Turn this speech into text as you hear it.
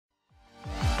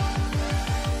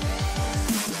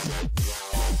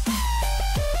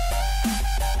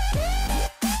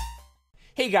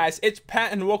Hey guys, it's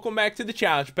Pat and welcome back to the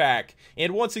challenge pack.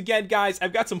 And once again guys,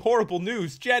 I've got some horrible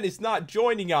news. Jen is not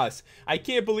joining us. I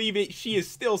can't believe it. She is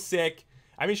still sick.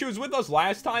 I mean, she was with us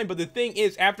last time, but the thing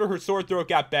is, after her sore throat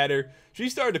got better, she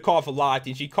started to cough a lot,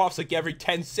 and she coughs like every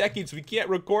 10 seconds. We can't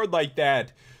record like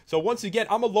that. So once again,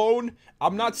 I'm alone.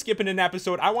 I'm not skipping an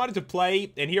episode. I wanted to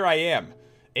play, and here I am.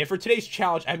 And for today's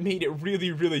challenge, I made it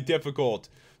really difficult.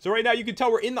 So right now, you can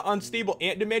tell we're in the unstable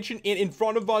ant dimension, and in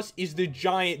front of us is the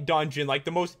giant dungeon, like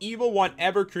the most evil one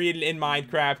ever created in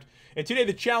Minecraft. And today,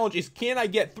 the challenge is, can I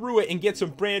get through it and get some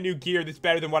brand new gear that's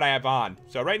better than what I have on?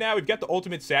 So right now, we've got the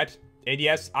ultimate set. And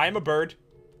yes, I am a bird.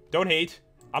 Don't hate.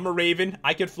 I'm a raven.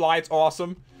 I can fly. It's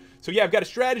awesome. So yeah, I've got a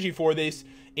strategy for this.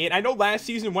 And I know last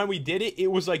season when we did it, it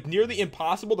was like nearly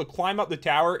impossible to climb up the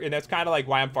tower. And that's kind of like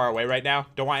why I'm far away right now.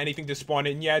 Don't want anything to spawn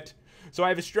in yet. So I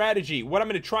have a strategy. What I'm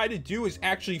going to try to do is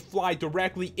actually fly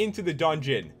directly into the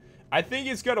dungeon. I think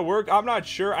it's going to work. I'm not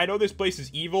sure. I know this place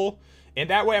is evil. And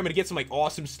that way I'm going to get some like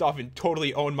awesome stuff and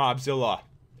totally own Mobzilla.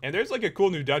 And there's like a cool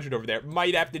new dungeon over there.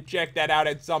 Might have to check that out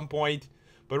at some point.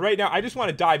 But right now, I just want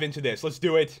to dive into this. Let's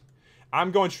do it.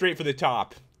 I'm going straight for the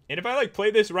top. And if I, like,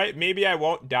 play this right, maybe I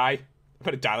won't die. I'm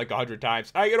going to die like 100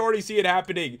 times. I can already see it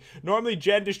happening. Normally,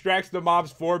 Jen distracts the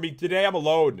mobs for me. Today, I'm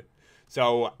alone.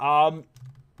 So,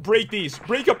 break these.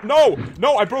 Break up. No!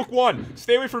 No, I broke one.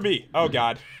 Stay away from me. Oh,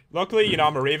 God. Luckily, you know,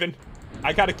 I'm a raven.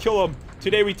 I got to kill him.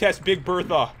 Today, we test Big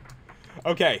Bertha.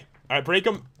 Okay. All right, break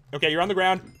him. Okay, you're on the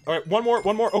ground. All right, one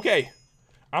more. Okay.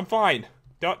 I'm fine.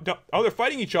 Don't. Oh, they're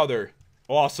fighting each other.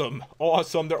 Awesome.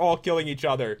 Awesome. They're all killing each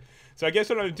other. So I guess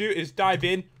what I'm going to do is dive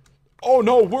in. Oh,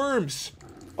 no. Worms.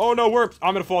 Oh, no. Worms.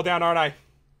 I'm going to fall down, aren't I?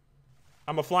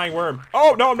 I'm a flying worm.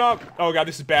 Oh, no, I'm not. Oh, God.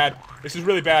 This is bad. This is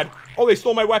really bad. Oh, they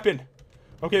stole my weapon.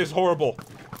 Okay, this is horrible.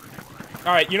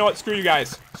 All right. You know what? Screw you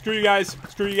guys. Screw you guys.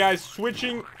 Screw you guys.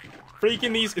 Switching.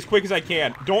 Freaking these as quick as I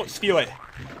can. Don't steal it.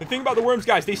 The thing about the worms,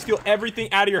 guys, they steal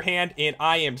everything out of your hand, and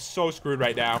I am so screwed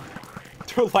right now.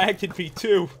 They're lagging me,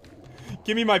 too.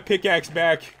 Give me my pickaxe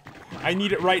back. I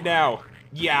need it right now.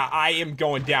 Yeah, I am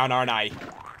going down, aren't I?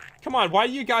 Come on, why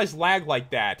do you guys lag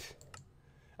like that?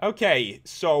 Okay,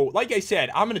 so, like I said,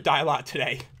 I'm gonna die a lot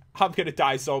today. I'm gonna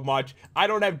die so much. I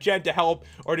don't have Jen to help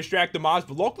or distract the mobs,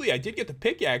 but luckily I did get the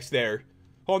pickaxe there.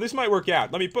 Oh, this might work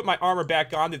out. Let me put my armor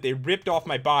back on that they ripped off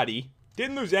my body.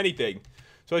 Didn't lose anything.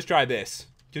 So let's try this.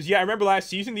 Because, yeah, I remember last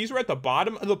season, these were at the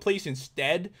bottom of the place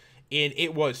instead. And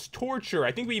it was torture.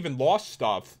 I think we even lost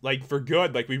stuff, like, for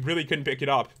good. Like, we really couldn't pick it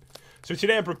up. So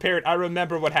today I'm prepared. I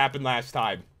remember what happened last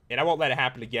time. And I won't let it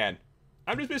happen again.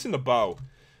 I'm just missing the bow.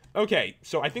 Okay,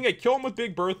 so I think I kill him with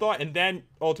Big Bertha, and then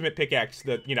ultimate pickaxe,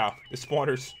 the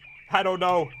spawners. I don't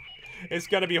know. It's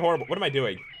gonna be horrible. What am I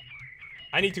doing?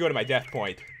 I need to go to my death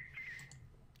point.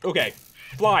 Okay,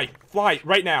 fly. Fly,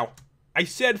 right now. I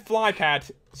said fly,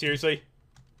 Pat. Seriously?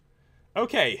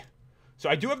 Okay. So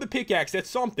I do have the pickaxe, that's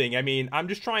something. I mean, I'm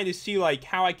just trying to see, like,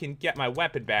 how I can get my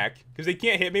weapon back. Because they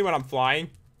can't hit me when I'm flying.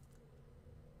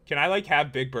 Can I, like,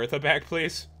 have Big Bertha back,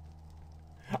 please?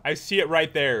 I see it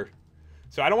right there.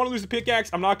 So I don't want to lose the pickaxe.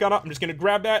 I'm not gonna. I'm just gonna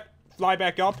grab that, fly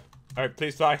back up. Alright,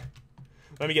 please fly.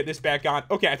 Let me get this back on.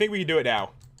 Okay, I think we can do it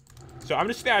now. So I'm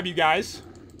gonna stab you guys.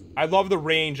 I love the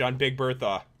range on Big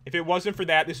Bertha. If it wasn't for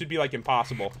that, this would be, like,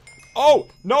 impossible. Oh,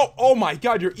 no. Oh, my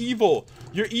God, you're evil.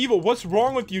 You're evil. What's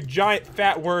wrong with you giant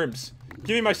fat worms?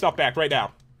 Give me my stuff back right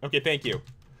now. Okay, thank you.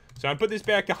 So I'm gonna put this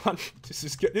back on. This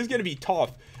is gonna be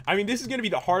tough. I mean, this is gonna be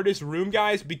the hardest room,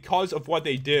 guys, because of what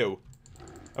they do.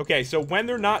 Okay, so when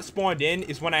they're not spawned in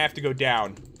is when I have to go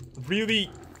down. Really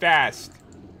fast.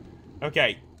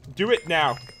 Okay, do it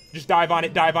now. Just dive on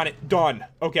it, dive on it. Done.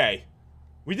 Okay.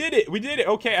 We did it. We did it.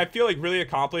 Okay, I feel like really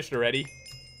accomplished already.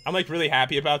 I'm like really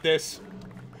happy about this.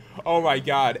 Oh my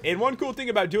God. And one cool thing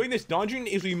about doing this dungeon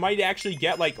is we might actually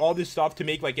get like all this stuff to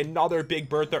make like another Big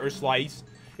Bertha or Slice.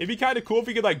 It'd be kind of cool if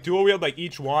we could like dual wield like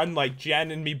each one. Like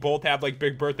Jen and me both have like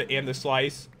Big Bertha and the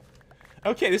Slice.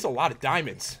 Okay, there's a lot of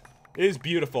diamonds. It is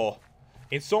beautiful.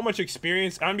 And so much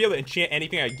experience. I'm gonna be able to enchant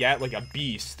anything I get like a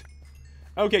beast.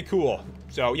 Okay, cool.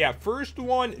 So yeah, first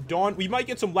one done. We might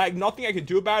get some lag. Nothing I can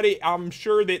do about it. I'm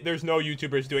sure that there's no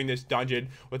YouTubers doing this dungeon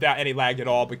without any lag at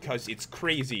all because it's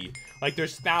crazy. Like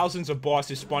there's thousands of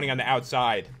bosses spawning on the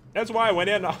outside. That's why I went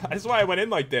in. That's why I went in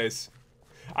like this.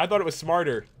 I thought it was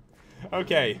smarter.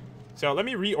 Okay, so let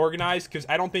me reorganize because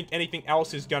I don't think anything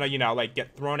else is gonna, you know, like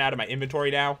get thrown out of my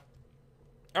inventory now.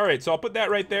 All right, so I'll put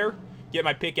that right there. Get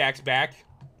my pickaxe back.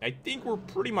 I think we're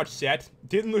pretty much set.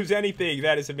 Didn't lose anything.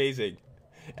 That is amazing.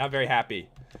 I'm very happy.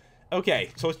 Okay,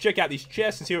 so let's check out these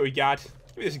chests and see what we got.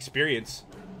 Let's do this experience.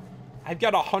 I've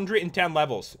got 110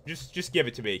 levels. Just give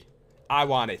it to me. I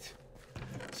want it.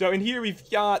 So in here we've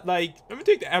got, like, I'm gonna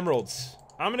take the emeralds.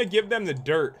 I'm gonna give them the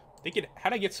dirt. They can,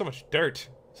 how'd I get so much dirt?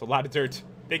 It's a lot of dirt.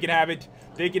 They can have it.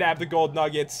 They can have the gold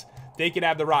nuggets. They can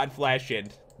have the rotten flesh,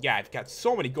 and yeah, I've got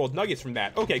so many gold nuggets from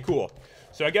that. Okay, cool.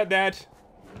 So I got that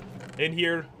in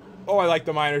here. Oh, I like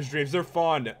the miner's dreams. They're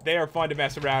fun. They are fun to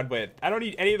mess around with. I don't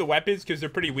need any of the weapons because they're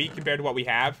pretty weak compared to what we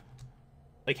have.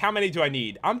 Like, how many do I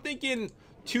need? I'm thinking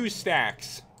 2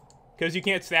 stacks. Because you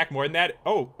can't stack more than that.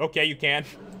 Oh, okay, you can.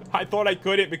 I thought I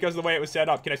couldn't because of the way it was set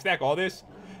up. Can I stack all this?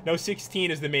 No,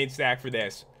 16 is the main stack for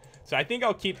this. So I think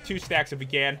I'll keep 2 stacks if we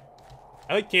can.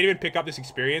 I like can't even pick up this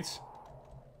experience.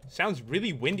 Sounds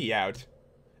really windy out.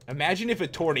 Imagine if a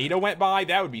tornado went by.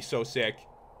 That would be so sick.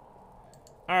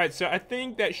 Alright, so I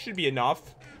think that should be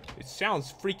enough. It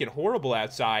sounds freaking horrible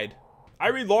outside. I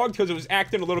relogged because it was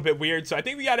acting a little bit weird. So I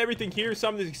think we got everything here.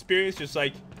 Some of this experience just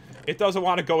like, it doesn't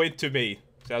want to go into me.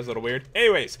 Sounds a little weird.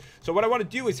 Anyways, so what I want to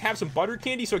do is have some butter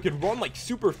candy so I can run like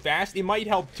super fast. It might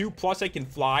help too. Plus I can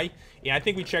fly. Yeah, I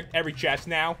think we checked every chest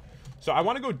now. So I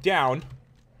want to go down.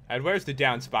 And where's the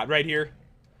down spot? Right here.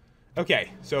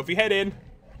 Okay, so if we head in.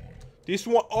 This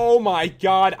one, oh my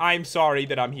god, I'm sorry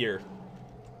that I'm here.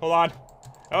 Hold on.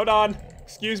 Hold on.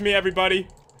 Excuse me, everybody.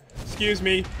 Excuse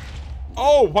me.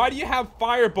 Oh, why do you have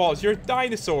fireballs? You're a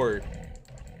dinosaur.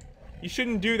 You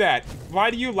shouldn't do that. Why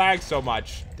do you lag so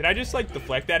much? Did I just, like,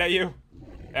 deflect that at you?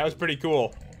 That was pretty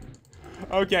cool.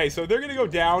 Okay, so they're gonna go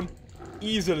down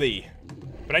easily.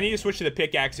 But I need to switch to the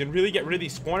pickaxe and really get rid of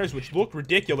these spawners, which look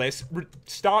ridiculous.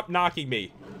 Stop knocking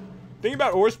me. The thing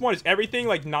about ore spawn is everything,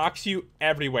 like, knocks you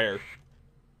everywhere.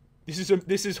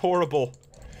 This is horrible.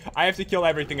 I have to kill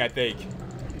everything, I think.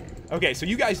 Okay, so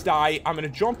you guys die. I'm gonna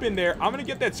jump in there. I'm gonna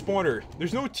get that spawner.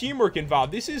 There's no teamwork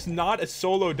involved. This is not a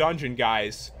solo dungeon,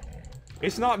 guys.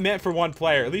 It's not meant for one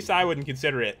player. At least I wouldn't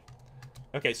consider it.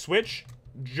 Okay, switch.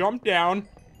 Jump down.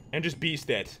 And just beast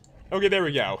it. Okay, there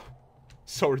we go.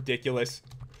 So ridiculous.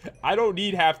 I don't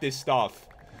need half this stuff.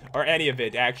 Or any of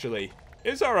it, actually.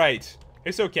 It's alright.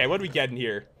 It's okay. What do we get in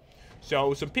here?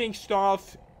 So, some pink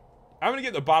stuff. I'm gonna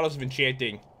get the bottles of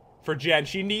enchanting. For Jen.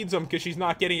 She needs them because she's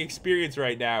not getting experience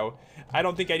right now. I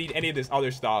don't think I need any of this other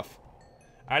stuff.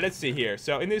 Alright, let's see here.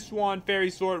 So, in this one,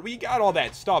 fairy sword. We got all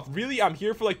that stuff. Really, I'm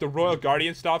here for, like, the royal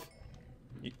guardian stuff.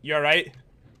 You alright?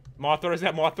 Mothra? Is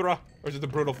that Mothra? Or is it the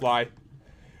brutal fly?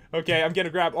 Okay, I'm gonna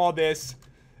grab all this.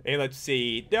 And let's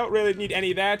see. Don't really need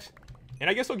any of that. And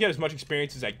I guess I'll get as much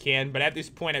experience as I can. But at this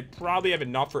point, I probably have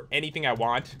enough for anything I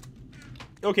want.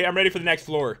 Okay, I'm ready for the next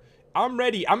floor. I'm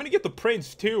ready. I'm gonna get the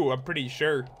prince, too. I'm pretty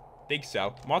sure. Think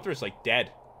so. Mothra's, like,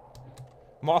 dead.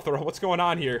 Mothra, what's going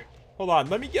on here? Hold on.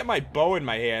 Let me get my bow in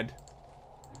my hand.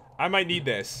 I might need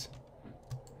this.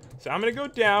 So I'm gonna go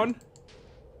down.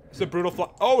 It's a brutal fly.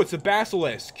 Oh, it's a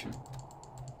basilisk.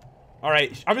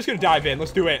 Alright, I'm just gonna dive in.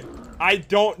 Let's do it. I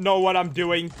don't know what I'm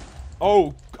doing.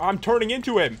 Oh, I'm turning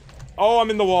into him. Oh,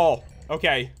 I'm in the wall.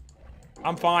 Okay.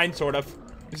 I'm fine, sort of.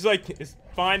 This is like, as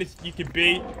fine as you can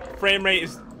be. Frame rate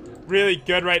is really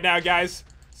good right now, guys.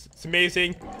 It's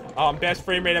amazing. Best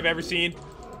frame rate I've ever seen.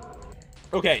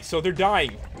 Okay, so they're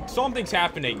dying. Something's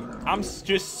happening. I'm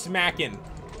just smacking.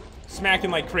 Smacking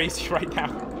like crazy right now.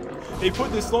 They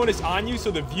put the slowness on you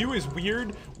so the view is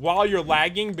weird while you're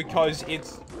lagging because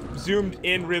it's zoomed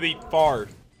in really far.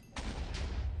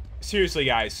 Seriously,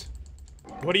 guys.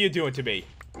 What are you doing to me?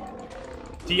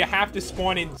 Do you have to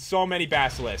spawn in so many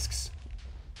basilisks?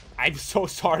 I'm so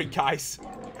sorry, guys.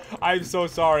 I'm so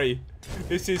sorry.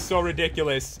 This is so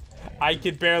ridiculous. I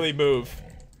can barely move.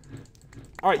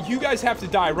 Alright, you guys have to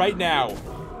die right now.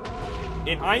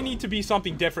 And I need to be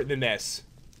something different than this.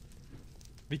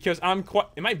 Because I'm quite...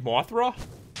 Am I Mothra?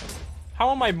 How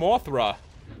am I Mothra?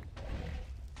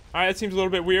 Alright, that seems a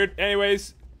little bit weird.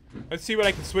 Anyways, let's see what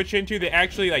I can switch into that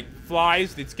actually, like,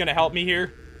 flies. It's gonna help me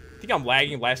here. I think I'm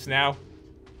lagging less now.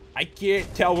 I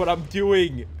can't tell what I'm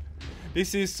doing.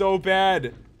 This is so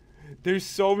bad. There's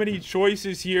so many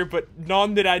choices here, but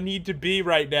none that I need to be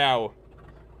right now.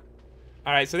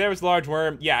 Alright, so there was large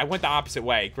worm. Yeah, I went the opposite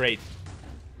way. Great.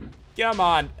 Come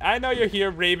on. I know you're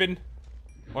here, Raven.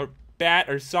 Or bat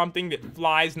or something that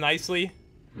flies nicely.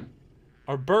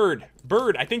 Or bird.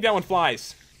 Bird. I think that one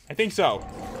flies. I think so.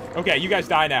 Okay, you guys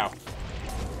die now.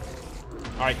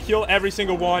 Alright, kill every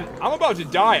single one. I'm about to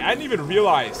die. I didn't even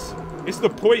realize. It's the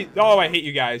point. Oh, I hate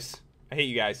you guys. I hate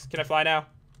you guys. Can I fly now?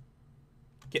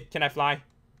 Can I fly?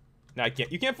 No, I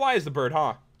can't. You can't fly as the bird,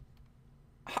 huh?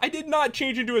 I did not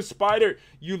change into a spider,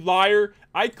 you liar.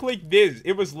 I clicked this.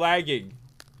 It was lagging.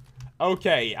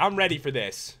 Okay, I'm ready for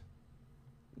this.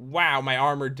 Wow, my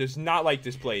armor does not like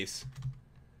this place.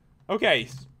 Okay.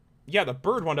 Yeah, the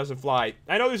bird one doesn't fly.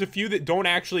 I know there's a few that don't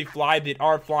actually fly that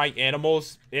are flying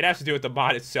animals. It has to do with the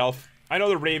mod itself. I know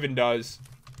the raven does.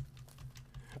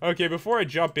 Okay, before I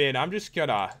jump in, I'm just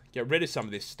gonna get rid of some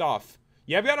of this stuff.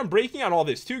 Yeah, I've got them breaking on all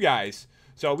this too, guys.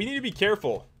 So we need to be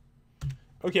careful.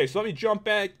 Okay, so let me jump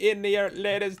back in the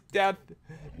latest death.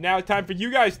 Now time for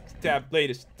you guys to have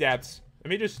latest deaths. Let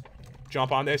me just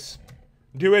jump on this.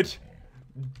 Do it.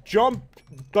 Jump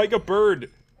like a bird.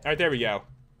 Alright, there we go.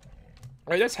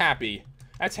 Alright, that's happy.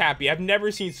 That's happy. I've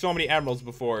never seen so many emeralds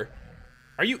before.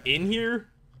 Are you in here?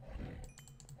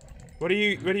 What are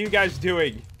you guys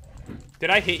doing?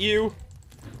 Did I hit you?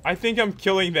 I think I'm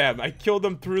killing them. I killed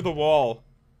them through the wall.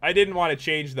 I didn't want to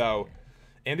change though.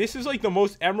 And this is like the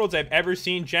most emeralds I've ever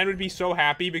seen. Jen would be so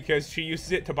happy because she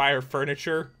uses it to buy her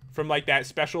furniture from like that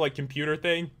special like computer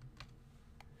thing.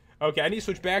 Okay, I need to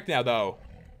switch back now though.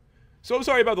 So I'm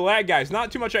sorry about the lag, guys.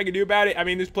 Not too much I can do about it. I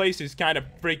mean, this place is kind of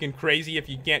freaking crazy if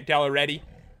you can't tell already.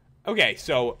 Okay,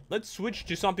 so let's switch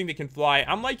to something that can fly.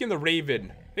 I'm liking the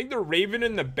Raven. I think the Raven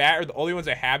and the Bat are the only ones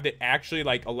I have that actually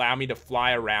like allow me to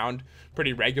fly around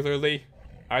pretty regularly.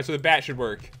 Alright, so the Bat should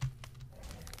work.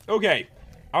 Okay,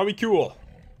 are we cool?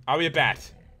 Are we a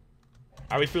bat?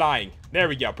 Are we flying? There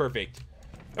we go, perfect.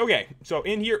 Okay, so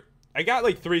in here, I got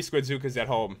like 3 Squidzukas at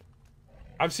home.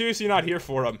 I'm seriously not here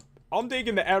for them. I'm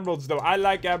taking the emeralds though. I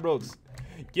like emeralds.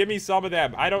 Give me some of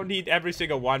them. I don't need every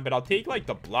single one, but I'll take like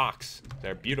the blocks.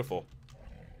 They're beautiful.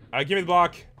 Alright, give me the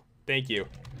block. Thank you.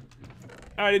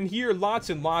 Alright, in here, lots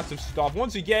and lots of stuff.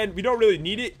 Once again, we don't really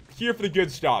need it. Here for the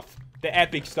good stuff. The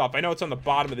epic stuff. I know it's on the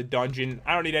bottom of the dungeon.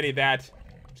 I don't need any of that.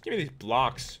 Just give me these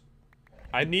blocks.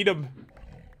 I need them.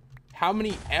 How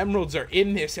many emeralds are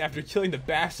in this after killing the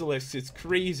basilisks? It's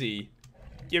crazy.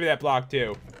 Give me that block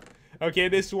too. Okay,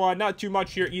 this one, not too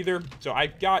much here either. So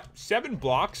I've got 7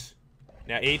 blocks.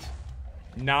 Now 8,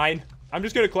 9. I'm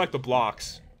just gonna collect the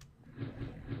blocks.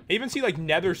 I even see like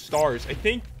nether stars. I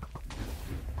think.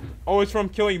 Oh, it's from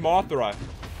killing Mothra.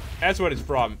 That's what it's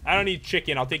from. I don't need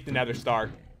chicken. I'll take the nether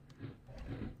star.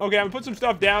 Okay, I'm gonna put some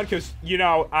stuff down because, you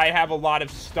know, I have a lot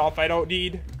of stuff I don't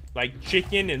need. Like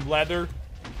chicken and leather.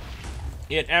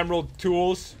 And emerald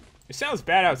tools. It sounds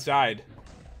bad outside.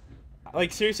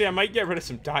 Like, seriously, I might get rid of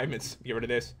some diamonds. Get rid of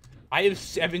this. I have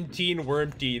 17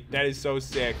 worm teeth. That is so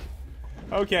sick.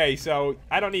 Okay, so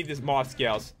I don't need this moth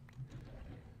scales.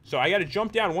 So I gotta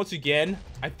jump down once again.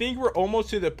 I think we're almost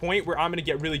to the point where I'm gonna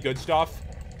get really good stuff.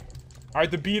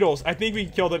 Alright, the beetles. I think we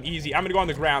can kill them easy. I'm gonna go on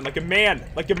the ground like a man.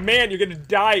 Like a man, you're gonna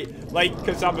die. Like,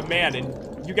 because I'm a man.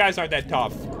 And you guys aren't that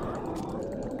tough.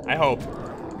 I hope.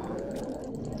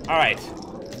 Alright.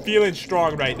 Feeling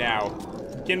strong right now.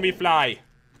 Can we fly?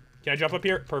 Can I jump up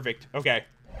here? Perfect. Okay.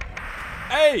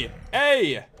 Hey!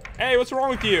 Hey! Hey, what's wrong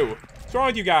with you? What's wrong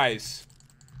with you guys?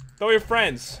 Thought we were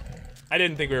friends. I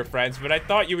didn't think we were friends, but I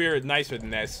thought you were nicer than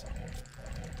this.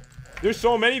 There's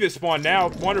so many that spawn now.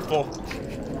 Wonderful.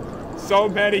 So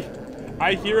many.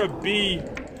 I hear a bee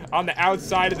on the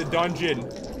outside of the dungeon.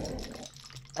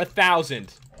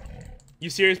 1,000. You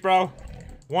serious, bro?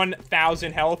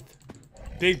 1,000 health.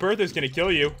 Big Bertha's gonna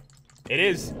kill you. It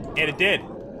is, and it did.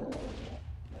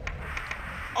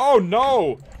 Oh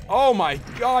no! Oh my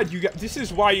god, you got. This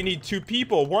is why you need 2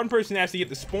 people. One person has to get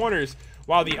the spawners,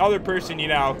 while the other person, you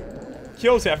know,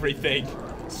 kills everything.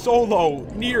 Solo,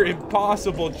 near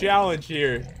impossible challenge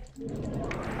here.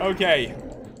 Okay.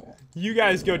 You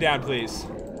guys go down, please.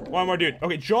 One more dude.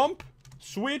 Okay, jump.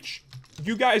 Switch.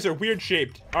 You guys are weird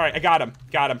shaped. Alright, I got him.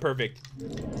 Got him, perfect.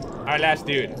 Alright, last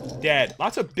dude. Dead.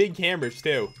 Lots of big hammers,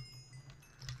 too.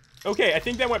 Okay, I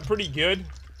think that went pretty good.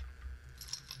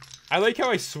 I like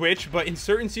how I switch, but in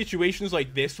certain situations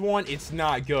like this one, it's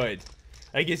not good.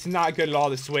 Like, it's not good at all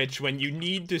to switch when you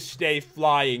need to stay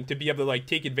flying to be able to, like,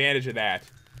 take advantage of that.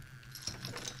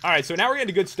 Alright, so now we're getting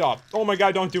to good stuff. Oh my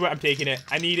god, don't do it. I'm taking it.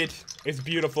 I need it. It's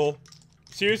beautiful.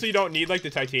 Seriously, you don't need, like, the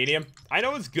titanium. I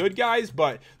know it's good, guys,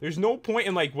 but there's no point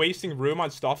in, like, wasting room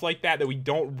on stuff like that we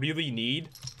don't really need.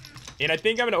 And I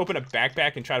think I'm going to open a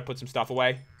backpack and try to put some stuff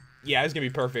away. Yeah, this is going to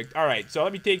be perfect. Alright, so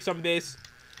let me take some of this.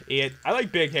 And I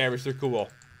like big hammers. They're cool.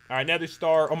 Alright, nether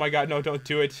star. Oh my god, no, don't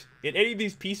do it. And any of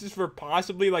these pieces for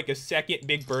possibly, like, a second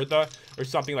Big Bertha or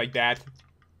something like that.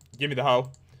 Give me the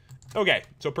hoe. Okay,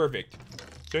 so perfect.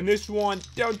 So in this one,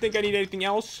 don't think I need anything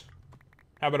else.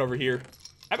 How about over here?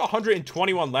 I have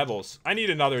 121 levels. I need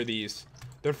another of these.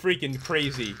 They're freaking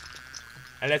crazy.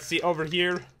 And let's see over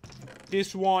here.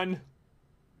 This one.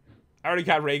 I already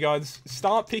got ray guns.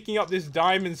 Stop picking up this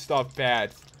diamond stuff,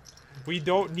 Pat. We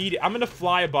don't need it. I'm going to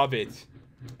fly above it.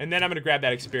 And then I'm going to grab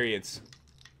that experience.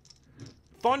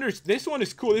 Thunders. This one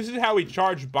is cool. This is how we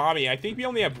charge Bommy. I think we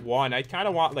only have one. I kind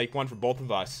of want, like, one for both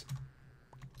of us.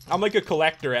 I'm like a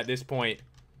collector at this point.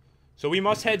 So we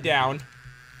must head down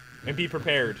and be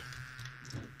prepared.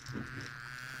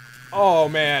 Oh,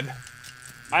 man.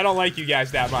 I don't like you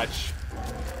guys that much.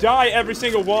 Die, every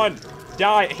single one.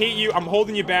 Die. I hate you. I'm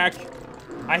holding you back.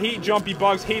 I hate jumpy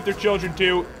bugs. Hate their children,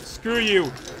 too. Screw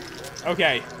you.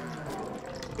 Okay.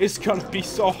 It's gonna be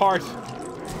so hard.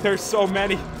 There's so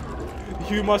many.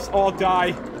 You must all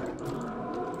die.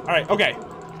 Alright, okay.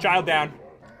 Child down.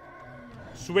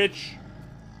 Switch.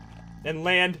 And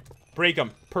land. Break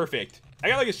them. Perfect. I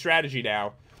got like a strategy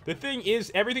now. The thing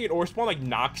is, everything at ore spawn like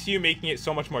knocks you, making it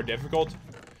so much more difficult.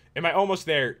 Am I almost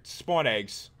there? Spawn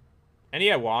eggs.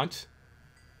 Any I want?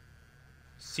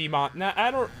 Sea mon. Nah, I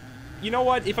don't. You know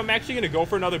what? If I'm actually gonna go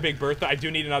for another Big Bertha, I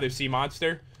do need another sea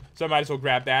monster. So I might as well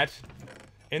grab that.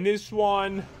 And this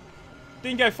one, I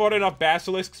think I fought enough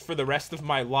basilisks for the rest of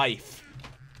my life.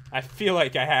 I feel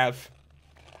like I have.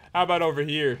 How about over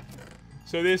here?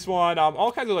 So this one,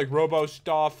 all kinds of like robo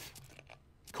stuff.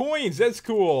 Coins, that's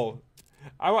cool.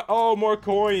 I want, oh, more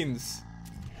coins.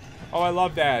 Oh, I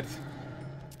love that.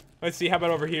 Let's see, how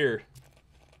about over here?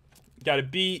 Got a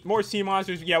beat, more sea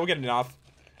monsters. Yeah, we'll get enough.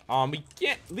 We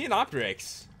get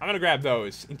Leonopteryx. I'm gonna grab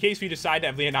those in case we decide to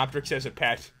have Leonopteryx as a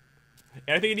pet.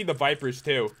 And I think I need the Vipers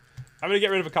too. I'm gonna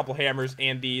get rid of a couple hammers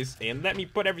and these, and let me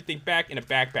put everything back in a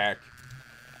backpack.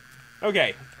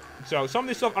 Okay, so some of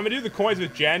this stuff, I'm gonna do the coins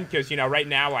with Jen, because, you know, right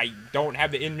now I don't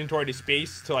have the inventory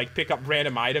space to, like, pick up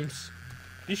random items.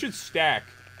 These should stack.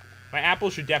 My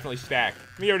apples should definitely stack.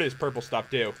 Let me get rid of this purple stuff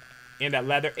too. And that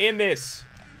leather, and this.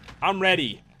 I'm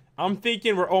ready. I'm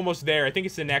thinking we're almost there. I think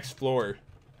it's the next floor.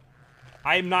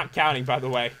 I am not counting, by the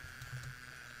way.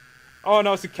 Oh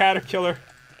no, it's a caterpillar.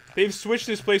 They've switched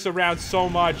this place around so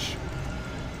much.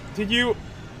 Did you...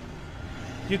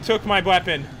 You took my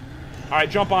weapon. Alright,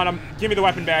 jump on him. Give me the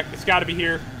weapon back. It's gotta be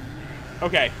here.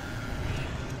 Okay.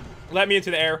 Let me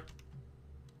into the air.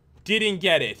 Didn't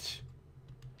get it.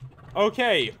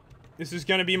 Okay. This is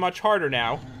gonna be much harder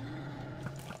now.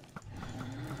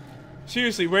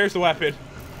 Seriously, where's the weapon?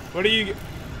 What are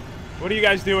you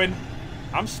guys doing?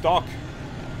 I'm stuck.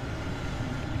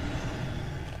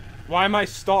 Why am I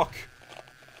stuck?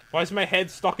 Why is my head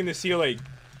stuck in the ceiling?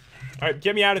 Alright,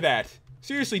 get me out of that.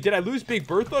 Seriously, did I lose Big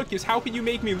Bertha? Because how can you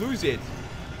make me lose it?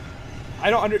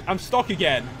 I'm stuck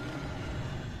again.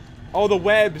 Oh, the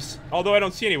webs. Although I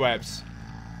don't see any webs.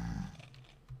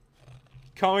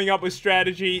 Coming up with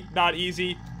strategy, not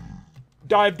easy.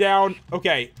 Dive down.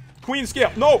 Okay. Queen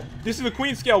scale. No! This is the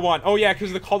queen scale one. Oh, yeah, because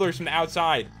of the colors from the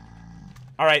outside.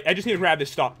 Alright, I just need to grab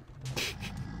this stuff.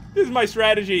 This is my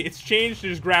strategy. It's changed to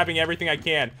just grabbing everything I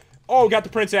can. Oh, got the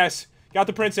princess. Got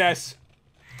the princess.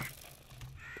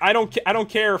 I don't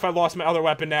care if I lost my other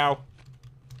weapon now.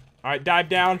 Alright, dive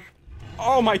down.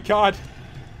 Oh my god.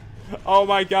 Oh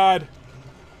my god.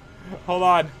 Hold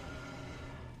on.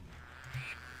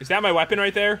 Is that my weapon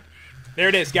right there? There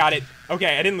it is, got it.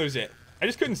 Okay, I didn't lose it. I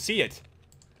just couldn't see it.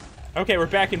 Okay, we're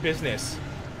back in business.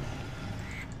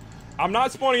 I'm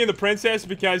not spawning in the princess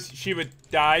because she would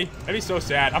die. That'd be so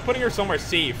sad. I'm putting her somewhere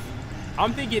safe.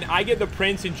 I'm thinking I get the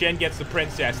prince and Jen gets the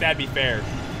princess. That'd be fair.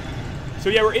 So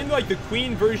yeah, we're in like the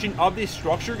queen version of this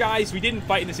structure, guys. We didn't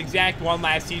fight in this exact one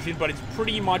last season, but it's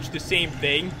pretty much the same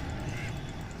thing.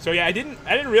 So yeah, I didn't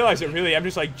realize it really. I'm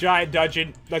just like, giant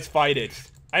dungeon, let's fight it.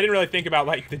 I didn't really think about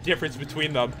like the difference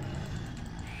between them.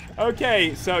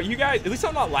 Okay, so you guys, at least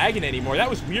I'm not lagging anymore. That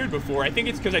was weird before. I think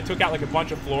it's because I took out like a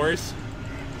bunch of floors.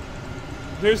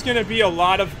 There's gonna be a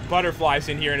lot of butterflies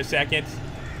in here in a second.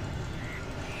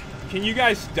 Can you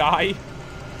guys die?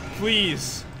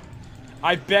 Please.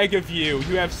 I beg of you.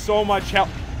 You have so much help.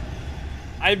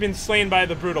 I've been slain by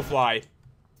the brutal fly.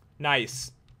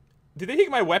 Nice. Did they take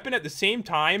my weapon at the same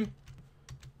time?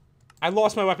 I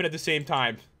lost my weapon at the same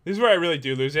time. This is where I really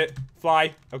do lose it.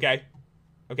 Fly. Okay.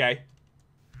 Okay.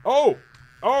 Oh!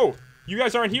 Oh! You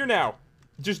guys aren't here now.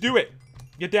 Just do it.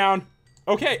 Get down.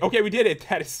 Okay. Okay, we did it.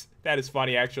 That is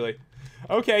funny, actually.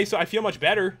 Okay, so I feel much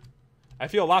better. I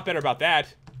feel a lot better about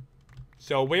that.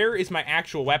 So where is my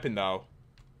actual weapon, though?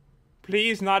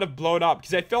 Please not have blown up,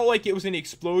 because I felt like it was an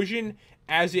explosion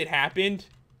as it happened.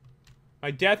 My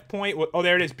death point was... Oh,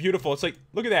 there it is. Beautiful. It's like...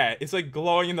 Look at that. It's like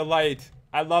glowing in the light.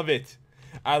 I love it.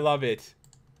 I love it.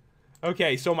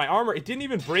 Okay, so my armor, it didn't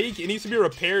even break. It needs to be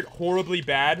repaired horribly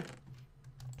bad.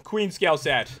 Queen scale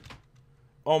set.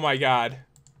 Oh my god.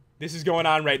 This is going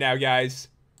on right now, guys.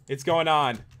 It's going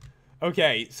on.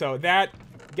 Okay, so that...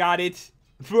 Got it.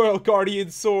 Royal Guardian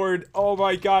Sword. Oh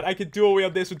my god, I could dual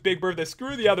wield this with Big Bertha.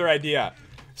 Screw the other idea.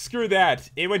 Screw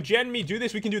that. And when Jen and me do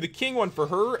this, we can do the king one for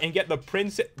her and get the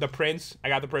prince. I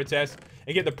got the princess.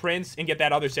 And get the prince and get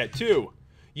that other set too.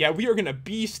 Yeah, we are gonna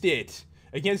beast it.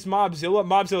 Against Mobzilla.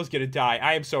 Mobzilla's gonna die.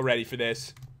 I am so ready for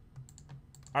this.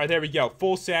 Alright, there we go.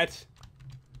 Full set.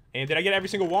 And did I get every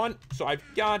single one? So I've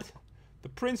got the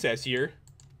princess here.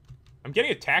 I'm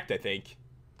getting attacked, I think.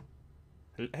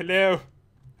 Hello?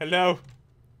 Hello?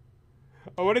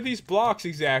 Oh, what are these blocks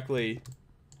exactly?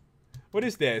 What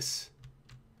is this?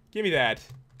 Give me that.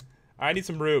 I need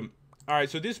some room. Alright,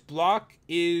 so this block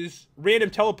is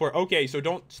random teleport. Okay, so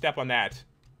don't step on that.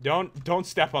 Don't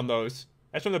step on those.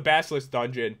 That's from the Basilisk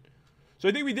dungeon. So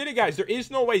I think we did it, guys. There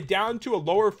is no way down to a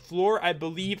lower floor, I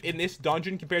believe, in this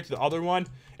dungeon compared to the other one.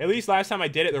 At least last time I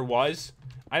did it, there was.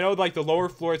 I know, like, the lower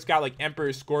floor, it's got, like,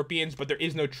 Emperor Scorpions, but there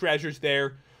is no treasures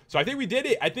there. So I think we did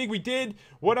it. I think we did.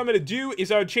 What I'm going to do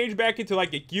is I would change back into,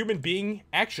 like, a human being.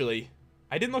 Actually,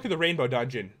 I didn't look at the rainbow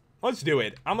dungeon. Let's do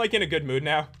it. I'm, like, in a good mood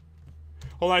now.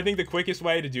 Hold on, I think the quickest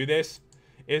way to do this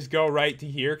is go right to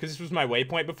here, because this was my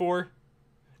waypoint before.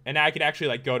 And now I can actually,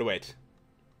 like, go to it.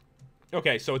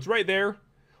 Okay, so it's right there.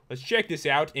 Let's check this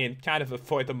out and kind of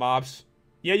avoid the mobs.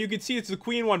 Yeah, you can see it's the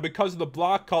queen one because of the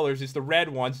block colors. It's the red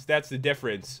ones. That's the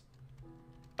difference.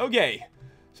 Okay,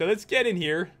 so let's get in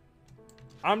here.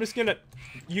 I'm just gonna...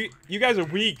 You guys are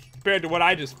weak compared to what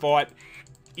I just fought.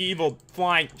 Evil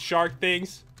flying shark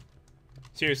things.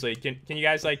 Seriously, can you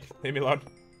guys, like, leave me alone?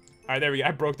 Alright, there we go.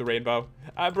 I broke the rainbow.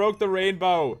 I broke the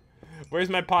rainbow. Where's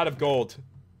my pot of gold?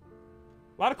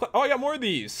 A lot of... Oh, I got more of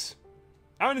these.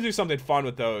 I'm gonna do something fun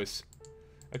with those.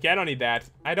 Okay, I don't need that.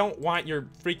 I don't want your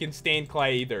freaking stained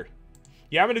clay either.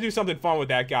 Yeah, I'm gonna do something fun with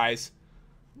that, guys.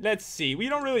 Let's see. We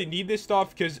don't really need this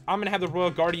stuff because I'm gonna have the Royal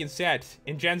Guardian set.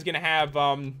 And Jen's gonna have,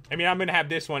 I'm gonna have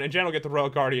this one. And Jen will get the Royal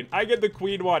Guardian. I get the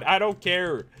Queen one. I don't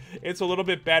care. It's a little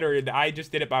bit better. And I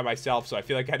just did it by myself, so I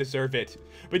feel like I deserve it.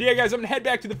 But yeah, guys, I'm gonna head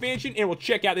back to the mansion and we'll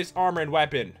check out this armor and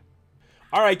weapon.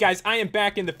 Alright, guys, I am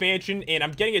back in the mansion and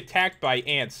I'm getting attacked by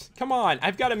ants. Come on,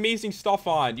 I've got amazing stuff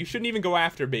on. You shouldn't even go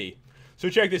after me. So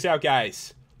check this out,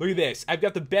 guys. Look at this. I've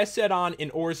got the best set on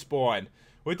in Ore Spawn.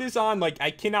 With this on, like,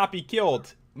 I cannot be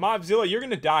killed. Mobzilla, you're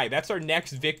gonna die. That's our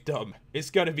next victim.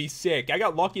 It's gonna be sick. I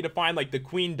got lucky to find, like, the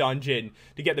Queen dungeon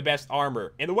to get the best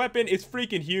armor. And the weapon is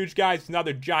freaking huge, guys. It's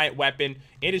another giant weapon.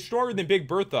 And it's stronger than Big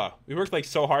Bertha. We worked, like,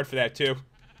 so hard for that, too.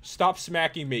 Stop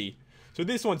smacking me. So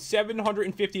this one's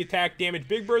 750 attack damage.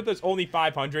 Big Bertha's only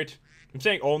 500. I'm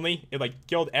saying only. It, like,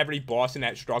 killed every boss in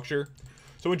that structure.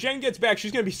 So when Jen gets back,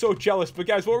 she's going to be so jealous. But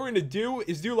guys, what we're going to do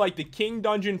is do like the king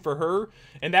dungeon for her.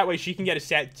 And that way she can get a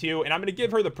set too. And I'm going to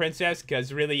give her the princess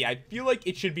because really I feel like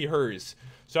it should be hers.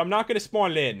 So I'm not going to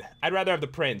spawn Lynn. I'd rather have the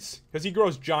prince because he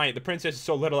grows giant. The princess is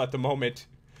so little at the moment.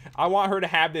 I want her to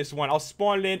have this one. I'll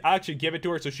spawn Lynn. I'll actually give it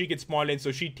to her so she can spawn in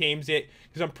so she tames it.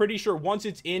 Because I'm pretty sure once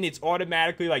it's in, it's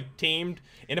automatically like tamed.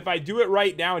 And if I do it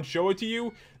right now and show it to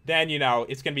you, then, you know,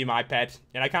 it's going to be my pet.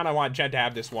 And I kind of want Jen to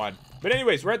have this one. But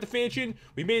anyways, we're at the mansion.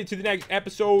 We made it to the next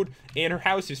episode. And her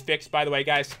house is fixed, by the way,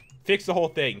 guys. Fixed the whole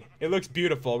thing. It looks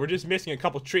beautiful. We're just missing a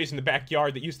couple trees in the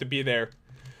backyard that used to be there.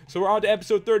 So we're on to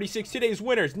episode 36. Today's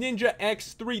winners, Ninja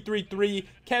X333,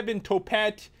 Kevin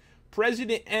Topet,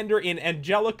 President Ender, and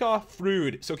Angelica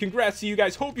Frood. So congrats to you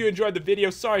guys. Hope you enjoyed the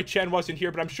video. Sorry Chen wasn't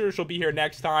here, but I'm sure she'll be here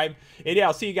next time. And yeah,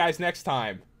 I'll see you guys next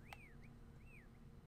time.